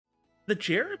The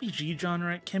JRPG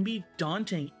genre can be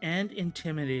daunting and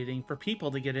intimidating for people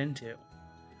to get into.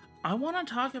 I want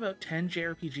to talk about 10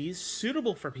 JRPGs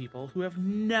suitable for people who have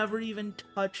never even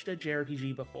touched a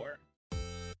JRPG before.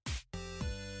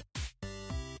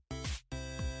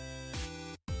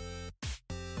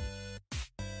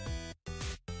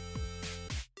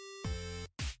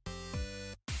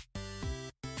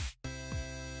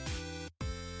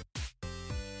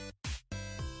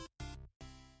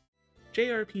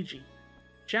 JRPG,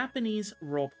 Japanese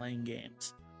role-playing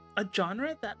games, a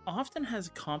genre that often has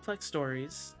complex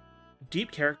stories, deep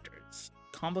characters,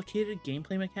 complicated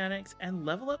gameplay mechanics, and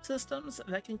level-up systems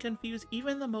that can confuse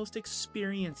even the most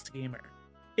experienced gamer.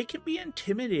 It can be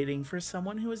intimidating for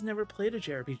someone who has never played a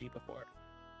JRPG before.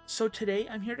 So today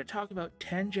I'm here to talk about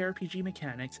 10 JRPG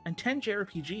mechanics and 10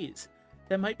 JRPGs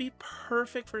that might be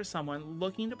perfect for someone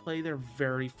looking to play their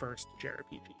very first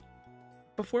JRPG.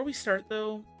 Before we start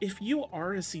though, if you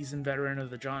are a seasoned veteran of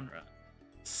the genre,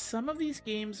 some of these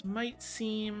games might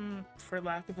seem, for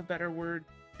lack of a better word,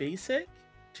 basic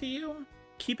to you.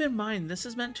 Keep in mind this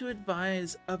is meant to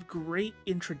advise of great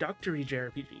introductory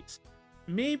JRPGs,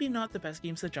 maybe not the best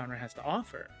games the genre has to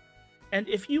offer. And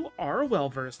if you are well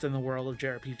versed in the world of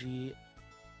JRPG,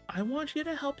 I want you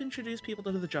to help introduce people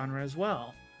to the genre as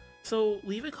well. So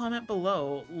leave a comment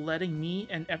below letting me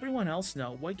and everyone else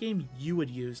know what game you would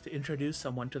use to introduce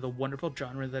someone to the wonderful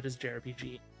genre that is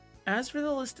JRPG. As for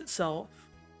the list itself,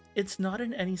 it's not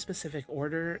in any specific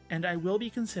order, and I will be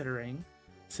considering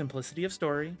simplicity of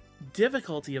story,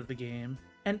 difficulty of the game,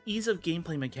 and ease of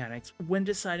gameplay mechanics when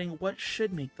deciding what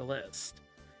should make the list.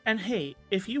 And hey,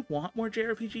 if you want more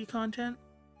JRPG content,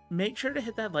 make sure to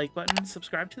hit that like button,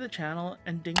 subscribe to the channel,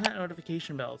 and ding that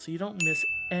notification bell so you don't miss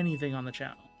anything on the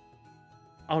channel.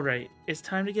 Alright, it's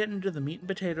time to get into the meat and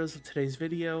potatoes of today's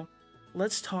video.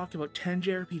 Let's talk about 10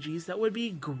 JRPGs that would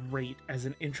be great as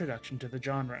an introduction to the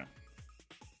genre.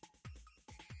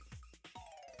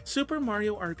 Super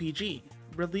Mario RPG,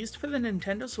 released for the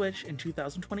Nintendo Switch in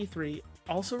 2023,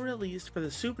 also released for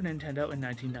the Super Nintendo in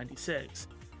 1996.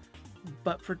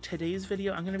 But for today's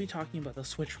video, I'm going to be talking about the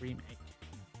Switch remake.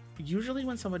 Usually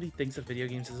when somebody thinks of video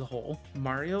games as a whole,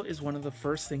 Mario is one of the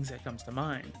first things that comes to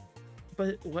mind.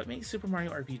 But what makes Super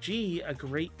Mario RPG a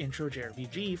great intro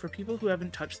JRPG for people who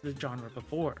haven't touched the genre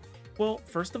before? Well,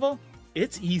 first of all,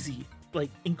 it's easy, like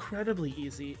incredibly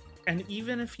easy, and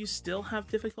even if you still have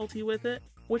difficulty with it,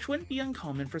 which wouldn't be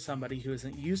uncommon for somebody who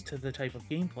isn't used to the type of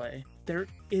gameplay, there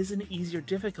is an easier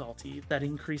difficulty that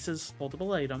increases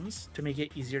holdable items to make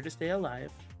it easier to stay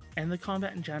alive, and the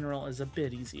combat in general is a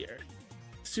bit easier.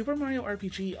 Super Mario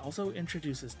RPG also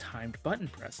introduces timed button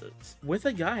presses, with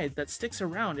a guide that sticks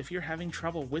around if you're having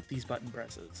trouble with these button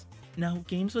presses. Now,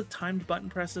 games with timed button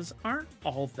presses aren't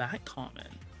all that common,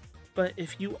 but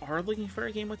if you are looking for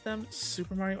a game with them,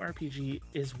 Super Mario RPG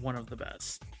is one of the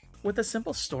best. With a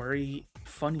simple story,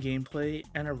 fun gameplay,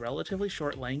 and a relatively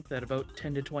short length at about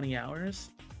 10 to 20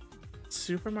 hours,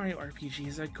 Super Mario RPG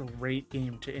is a great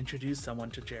game to introduce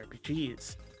someone to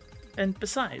JRPGs. And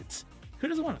besides, who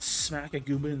doesn't want to smack a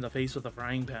Goomba in the face with a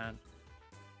frying pan?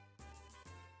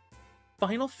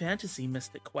 Final Fantasy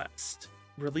Mystic Quest,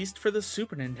 released for the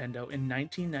Super Nintendo in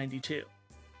 1992.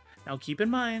 Now keep in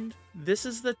mind, this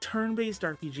is the turn-based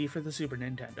RPG for the Super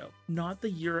Nintendo, not the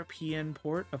European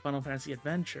port of Final Fantasy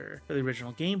Adventure for the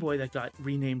original Game Boy that got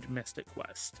renamed Mystic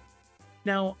Quest.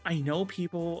 Now, I know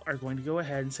people are going to go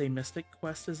ahead and say Mystic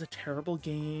Quest is a terrible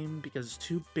game because it's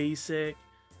too basic,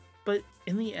 but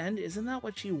in the end, isn't that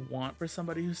what you want for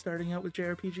somebody who's starting out with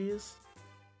JRPGs?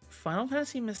 Final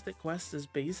Fantasy Mystic Quest is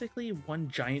basically one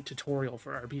giant tutorial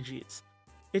for RPGs.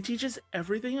 It teaches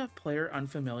everything a player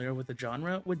unfamiliar with the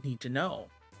genre would need to know.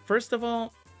 First of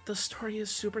all, the story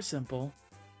is super simple.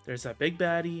 There's that big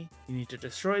baddie, you need to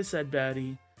destroy said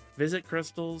baddie, visit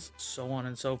crystals, so on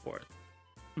and so forth.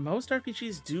 Most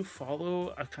RPGs do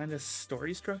follow a kind of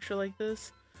story structure like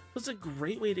this, so it's a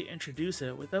great way to introduce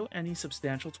it without any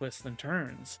substantial twists and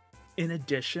turns. In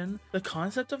addition, the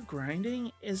concept of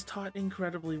grinding is taught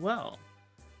incredibly well.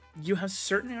 You have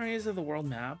certain areas of the world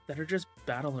map that are just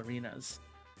battle arenas.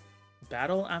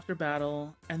 Battle after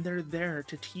battle, and they're there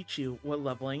to teach you what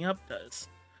leveling up does.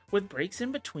 With breaks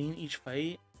in between each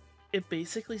fight, it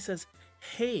basically says,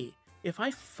 hey, if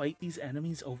I fight these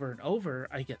enemies over and over,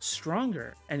 I get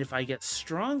stronger, and if I get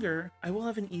stronger, I will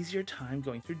have an easier time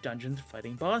going through dungeons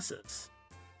fighting bosses.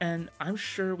 And I'm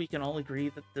sure we can all agree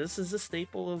that this is a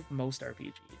staple of most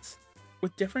RPGs.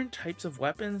 With different types of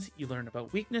weapons, you learn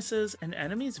about weaknesses, and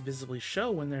enemies visibly show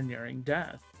when they're nearing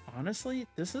death. Honestly,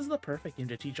 this is the perfect game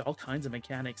to teach all kinds of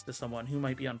mechanics to someone who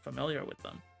might be unfamiliar with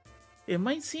them. It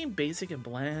might seem basic and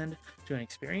bland to an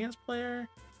experienced player,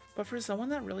 but for someone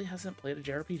that really hasn't played a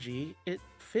JRPG, it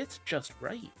fits just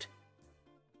right.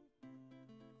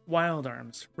 Wild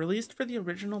Arms, released for the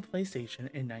original PlayStation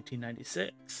in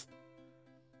 1996.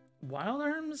 Wild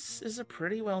Arms is a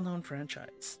pretty well-known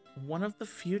franchise, one of the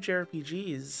few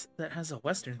JRPGs that has a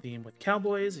Western theme with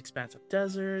cowboys, expansive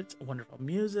deserts, wonderful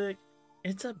music.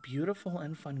 It's a beautiful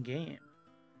and fun game.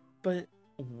 But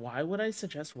why would I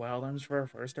suggest Wild Arms for a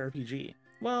first RPG?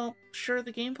 Well, sure,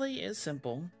 the gameplay is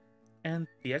simple, and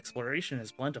the exploration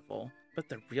is plentiful, but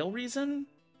the real reason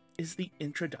is the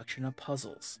introduction of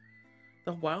puzzles.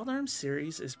 The Wild Arms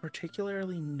series is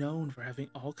particularly known for having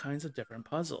all kinds of different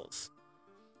puzzles,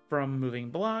 from moving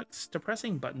blocks to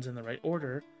pressing buttons in the right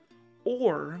order,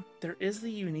 or there is the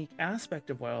unique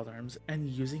aspect of Wild Arms and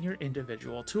using your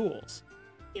individual tools.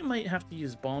 You might have to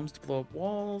use bombs to blow up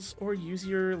walls, or use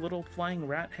your little flying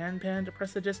rat handpan to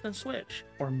press a distant switch,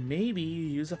 or maybe you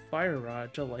use a fire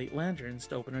rod to light lanterns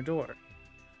to open a door.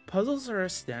 Puzzles are a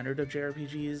standard of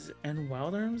JRPGs, and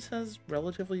Wild Arms has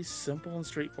relatively simple and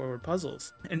straightforward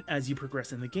puzzles, and as you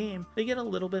progress in the game, they get a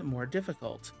little bit more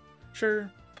difficult. Sure,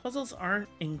 puzzles aren't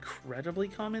incredibly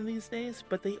common these days,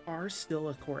 but they are still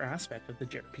a core aspect of the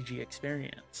JRPG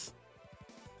experience.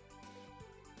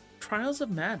 Trials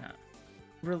of Mana,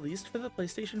 released for the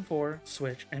PlayStation 4,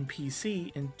 Switch, and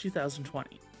PC in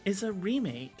 2020, is a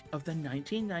remake of the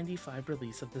 1995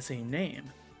 release of the same name,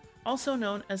 also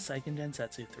known as Seiken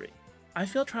Densetsu 3. I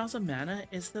feel Trials of Mana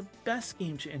is the best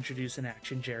game to introduce an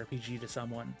action JRPG to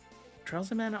someone.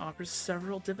 Trials of Mana offers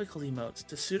several difficulty modes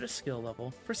to suit a skill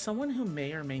level for someone who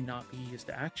may or may not be used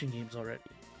to action games already.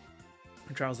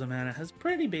 Trials of Mana has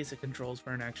pretty basic controls for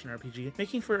an action RPG,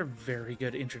 making for a very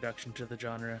good introduction to the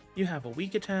genre. You have a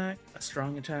weak attack, a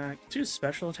strong attack, 2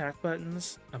 special attack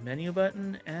buttons, a menu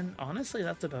button, and honestly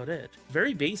that's about it.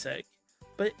 Very basic,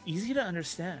 but easy to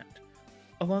understand,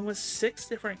 along with 6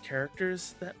 different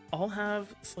characters that all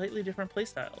have slightly different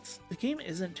playstyles. The game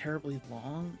isn't terribly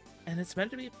long, and it's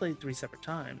meant to be played 3 separate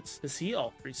times to see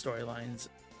all 3 storylines,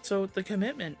 so the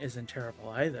commitment isn't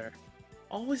terrible either.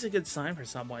 Always a good sign for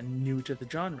someone new to the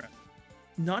genre.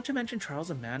 Not to mention Trials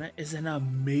of Mana is an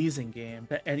amazing game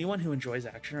that anyone who enjoys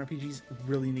action RPGs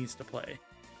really needs to play.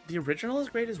 The original is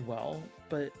great as well,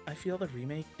 but I feel the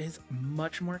remake is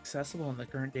much more accessible in the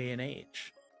current day and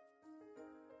age.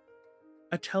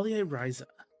 Atelier Ryza,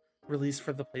 released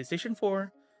for the PlayStation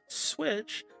 4,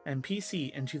 Switch, and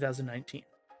PC in 2019.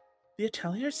 The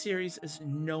Atelier series is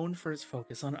known for its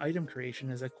focus on item creation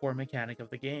as a core mechanic of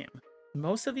the game.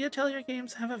 Most of the Atelier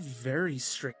games have a very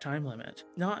strict time limit,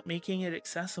 not making it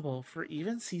accessible for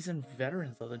even seasoned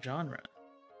veterans of the genre.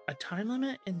 A time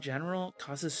limit in general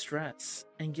causes stress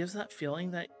and gives that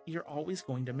feeling that you're always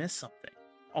going to miss something.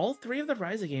 All 3 of the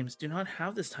Ryza games do not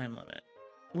have this time limit,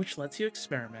 which lets you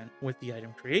experiment with the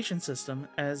item creation system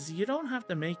as you don't have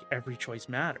to make every choice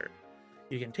matter.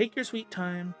 You can take your sweet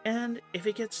time, and if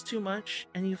it gets too much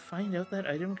and you find out that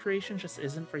item creation just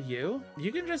isn't for you,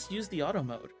 you can just use the auto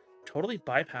mode, totally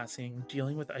bypassing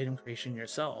dealing with item creation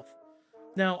yourself.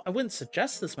 Now, I wouldn't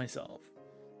suggest this myself,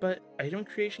 but item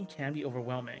creation can be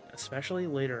overwhelming, especially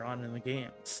later on in the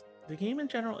games. The game in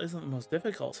general isn't the most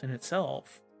difficult in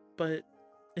itself, but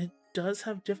it does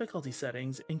have difficulty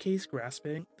settings in case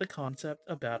grasping the concept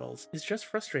of battles is just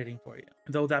frustrating for you.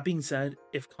 Though that being said,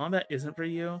 if combat isn't for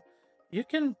you, you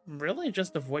can really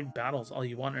just avoid battles all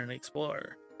you want and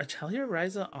explore. Atelier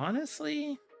Ryza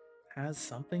honestly has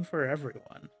something for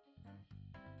everyone.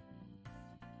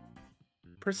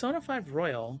 Persona 5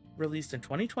 Royal, released in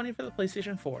 2020 for the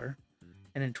PlayStation 4,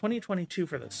 and in 2022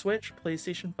 for the Switch,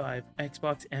 PlayStation 5,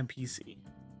 Xbox, and PC.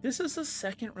 This is the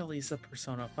second release of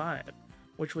Persona 5,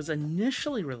 which was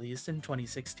initially released in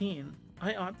 2016.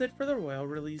 I opted for the Royal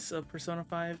release of Persona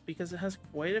 5 because it has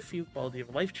quite a few quality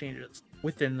of life changes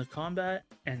within the combat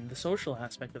and the social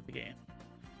aspect of the game.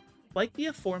 Like the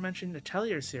aforementioned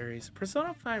Atelier series,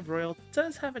 Persona 5 Royal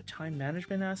does have a time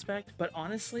management aspect, but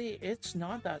honestly, it's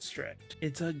not that strict.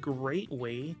 It's a great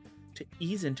way to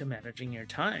ease into managing your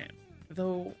time.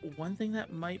 Though, one thing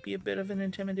that might be a bit of an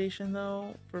intimidation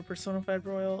though for Persona 5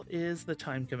 Royal is the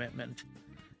time commitment.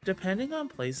 Depending on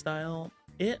playstyle,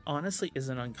 it honestly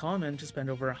isn't uncommon to spend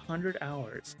over 100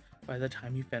 hours by the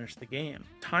time you finish the game.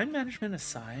 Time management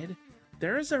aside,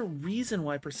 there is a reason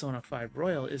why Persona 5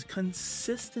 Royal is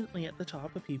consistently at the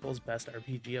top of people's best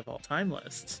RPG of all time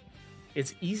lists.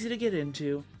 It's easy to get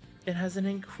into, it has an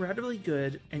incredibly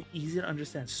good and easy to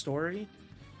understand story,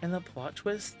 and the plot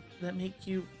twists that make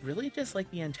you really dislike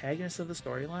the antagonists of the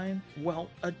storyline while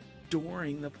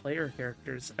adoring the player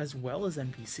characters as well as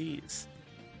NPCs.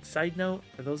 Side note,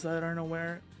 for those that aren't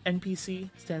aware, NPC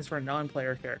stands for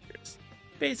non-player characters.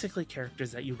 Basically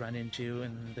characters that you run into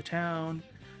in the town,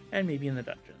 and maybe in the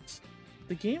dungeons.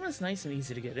 The game is nice and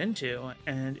easy to get into,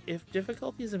 and if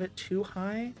difficulty is a bit too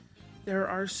high, there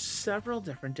are several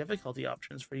different difficulty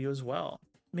options for you as well,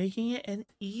 making it an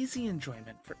easy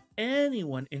enjoyment for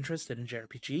anyone interested in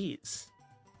JRPGs.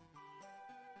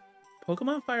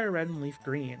 Pokemon Fire Red and Leaf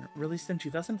Green, released in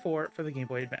 2004 for the Game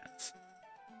Boy Advance.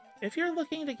 If you're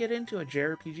looking to get into a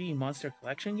JRPG monster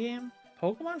collection game,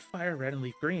 Pokemon Fire Red and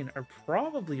Leaf Green are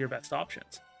probably your best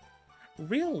options.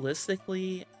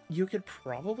 Realistically, you could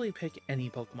probably pick any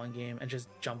Pokemon game and just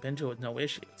jump into it with no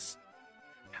issues.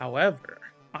 However,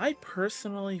 I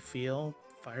personally feel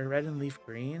Fire Red and Leaf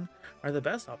Green are the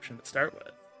best option to start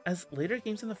with, as later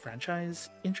games in the franchise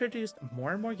introduced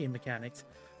more and more game mechanics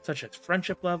such as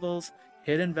friendship levels,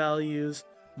 hidden values,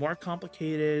 more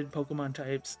complicated Pokemon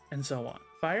types, and so on.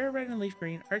 Fire Red and Leaf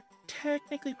Green are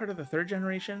technically part of the third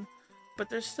generation, but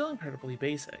they're still incredibly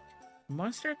basic.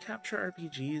 Monster capture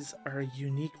RPGs are a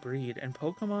unique breed, and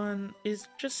Pokemon is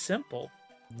just simple.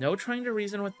 No trying to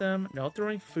reason with them, no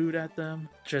throwing food at them,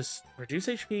 just reduce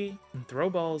HP and throw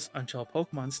balls until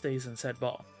Pokemon stays in said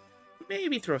ball.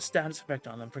 Maybe throw a status effect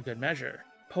on them for good measure.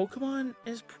 Pokemon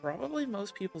is probably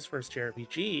most people's first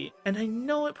JRPG, and I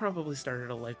know it probably started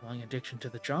a lifelong addiction to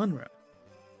the genre.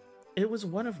 It was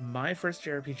one of my first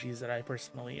JRPGs that I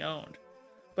personally owned.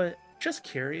 But just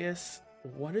curious,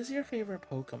 what is your favorite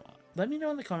Pokemon? Let me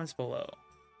know in the comments below.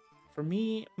 For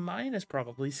me, mine is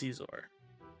probably Caesar.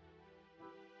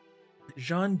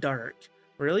 Jeanne d'Arc,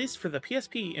 released for the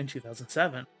PSP in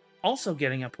 2007, also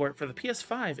getting a port for the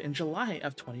PS5 in July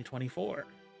of 2024.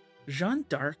 Jeanne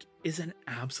d'Arc is an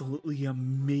absolutely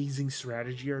amazing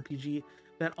strategy RPG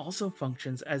that also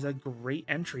functions as a great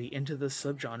entry into the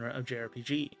subgenre of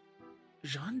JRPG.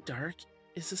 Jeanne d'Arc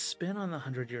is a spin on the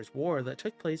 100 Years' War that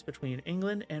took place between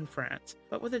England and France,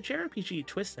 but with a JRPG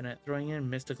twist in it, throwing in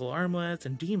mystical armlets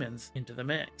and demons into the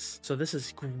mix. So this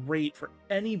is great for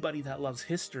anybody that loves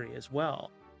history as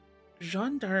well.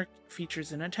 Jeanne d'Arc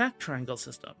features an attack triangle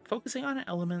system, focusing on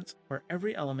elements where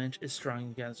every element is strong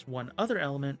against one other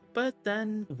element, but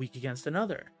then weak against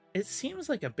another. It seems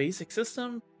like a basic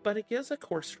system, but it gives a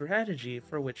core strategy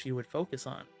for which you would focus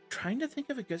on. Trying to think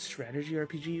of a good strategy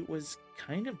RPG was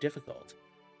kind of difficult,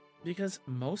 because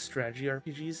most strategy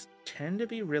RPGs tend to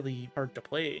be really hard to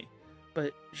play,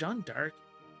 but Jeanne d'Arc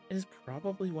is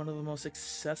probably one of the most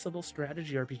accessible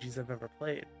strategy RPGs I've ever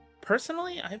played.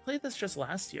 Personally, I played this just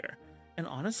last year, and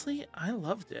honestly, I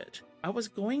loved it. I was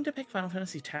going to pick Final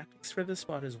Fantasy Tactics for this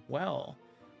spot as well,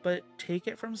 but take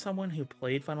it from someone who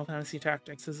played Final Fantasy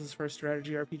Tactics as his first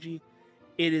strategy RPG,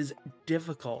 it is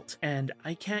difficult, and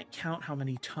I can't count how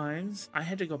many times I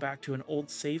had to go back to an old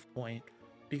save point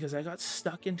because I got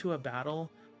stuck into a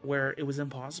battle where it was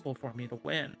impossible for me to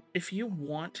win. If you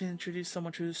want to introduce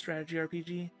someone to a strategy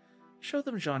RPG, show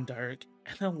them Jeanne d'Arc,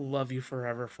 and they'll love you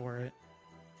forever for it.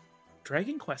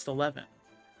 Dragon Quest XI,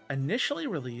 initially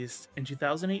released in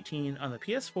 2018 on the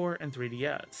PS4 and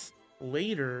 3DS.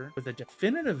 Later, with a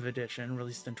definitive edition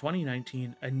released in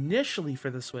 2019, initially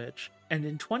for the Switch, and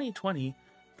in 2020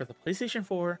 for the PlayStation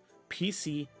 4,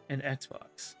 PC, and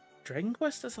Xbox. Dragon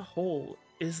Quest as a whole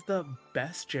is the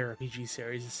best JRPG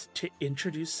series to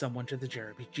introduce someone to the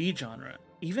JRPG genre.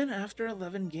 Even after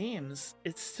 11 games,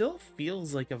 it still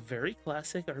feels like a very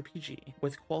classic RPG,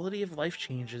 with quality of life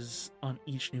changes on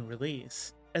each new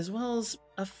release, as well as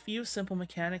a few simple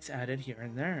mechanics added here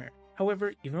and there.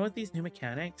 However, even with these new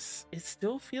mechanics, it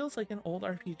still feels like an old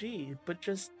RPG, but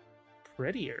just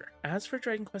prettier. As for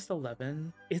Dragon Quest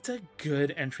XI, it's a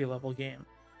good entry-level game,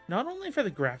 not only for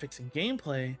the graphics and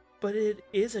gameplay, but it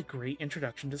is a great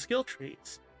introduction to skill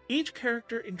trees. Each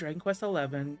character in Dragon Quest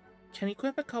XI can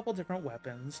equip a couple different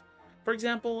weapons. For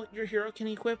example, your hero can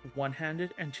equip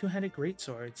one-handed and two-handed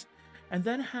greatswords, and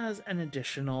then has an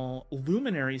additional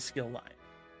luminary skill line.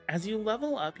 As you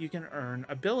level up, you can earn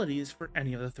abilities for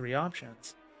any of the three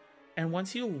options. And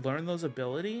once you learn those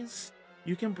abilities,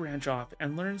 you can branch off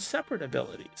and learn separate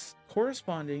abilities,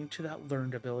 corresponding to that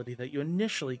learned ability that you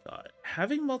initially got.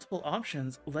 Having multiple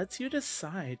options lets you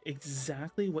decide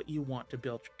exactly what you want to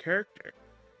build your character.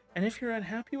 And if you're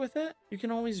unhappy with it, you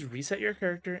can always reset your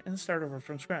character and start over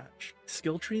from scratch.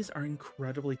 Skill trees are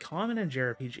incredibly common in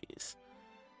JRPGs,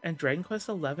 and Dragon Quest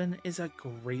XI is a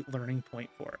great learning point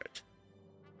for it.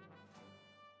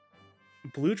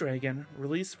 Blue Dragon,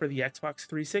 released for the Xbox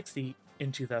 360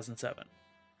 in 2007.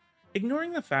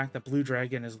 Ignoring the fact that Blue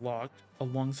Dragon is locked,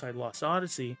 alongside Lost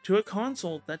Odyssey, to a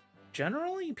console that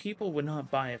generally people would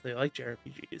not buy if they like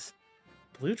JRPGs,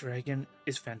 Blue Dragon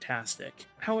is fantastic.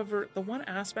 However, the one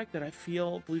aspect that I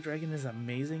feel Blue Dragon is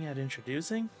amazing at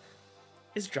introducing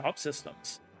is job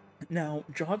systems. Now,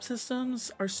 job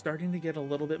systems are starting to get a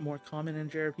little bit more common in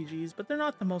JRPGs, but they're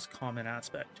not the most common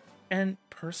aspect. And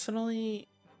personally,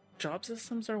 job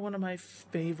systems are one of my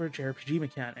favorite JRPG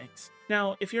mechanics.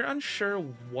 Now, if you're unsure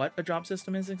what a job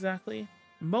system is exactly,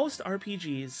 most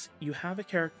RPGs, you have a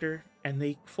character and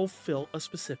they fulfill a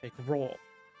specific role.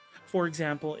 For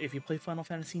example, if you play Final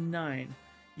Fantasy IX,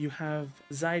 you have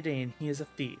Zidane, he is a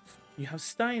thief. You have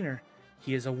Steiner,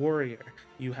 he is a warrior.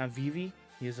 You have Vivi,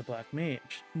 he is a black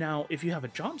mage. Now, if you have a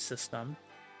job system,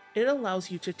 it allows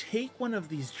you to take one of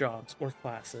these jobs or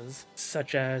classes,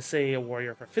 such as, say, a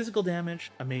warrior for physical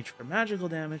damage, a mage for magical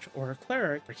damage, or a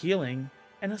cleric for healing,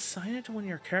 and assign it to one of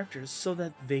your characters so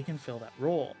that they can fill that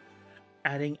role,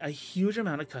 adding a huge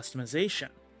amount of customization.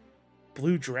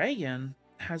 Blue Dragon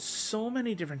has so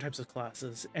many different types of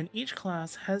classes, and each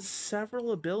class has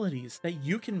several abilities that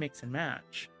you can mix and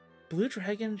match. Blue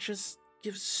Dragon just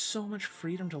gives so much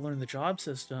freedom to learn the job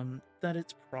system that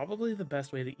it's probably the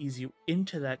best way to ease you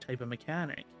into that type of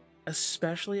mechanic,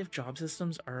 especially if job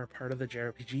systems are a part of the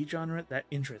JRPG genre that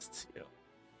interests you.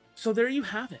 So there you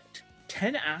have it,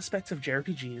 10 aspects of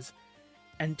JRPGs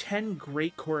and 10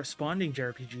 great corresponding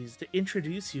JRPGs to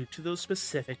introduce you to those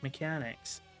specific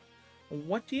mechanics.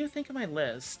 What do you think of my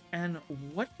list, and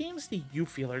what games do you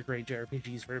feel are great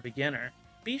JRPGs for a beginner?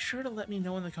 Be sure to let me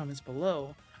know in the comments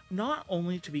below, not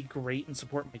only to be great and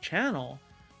support my channel,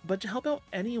 but to help out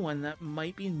anyone that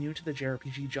might be new to the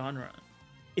JRPG genre.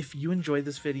 If you enjoyed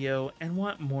this video and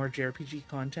want more JRPG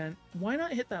content, why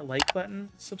not hit that like button,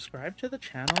 subscribe to the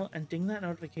channel, and ding that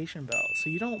notification bell so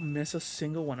you don't miss a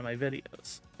single one of my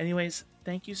videos. Anyways,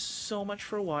 thank you so much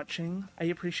for watching, I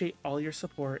appreciate all your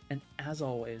support, and as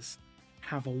always,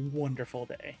 have a wonderful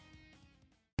day.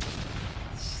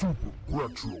 Super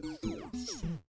Retro Force.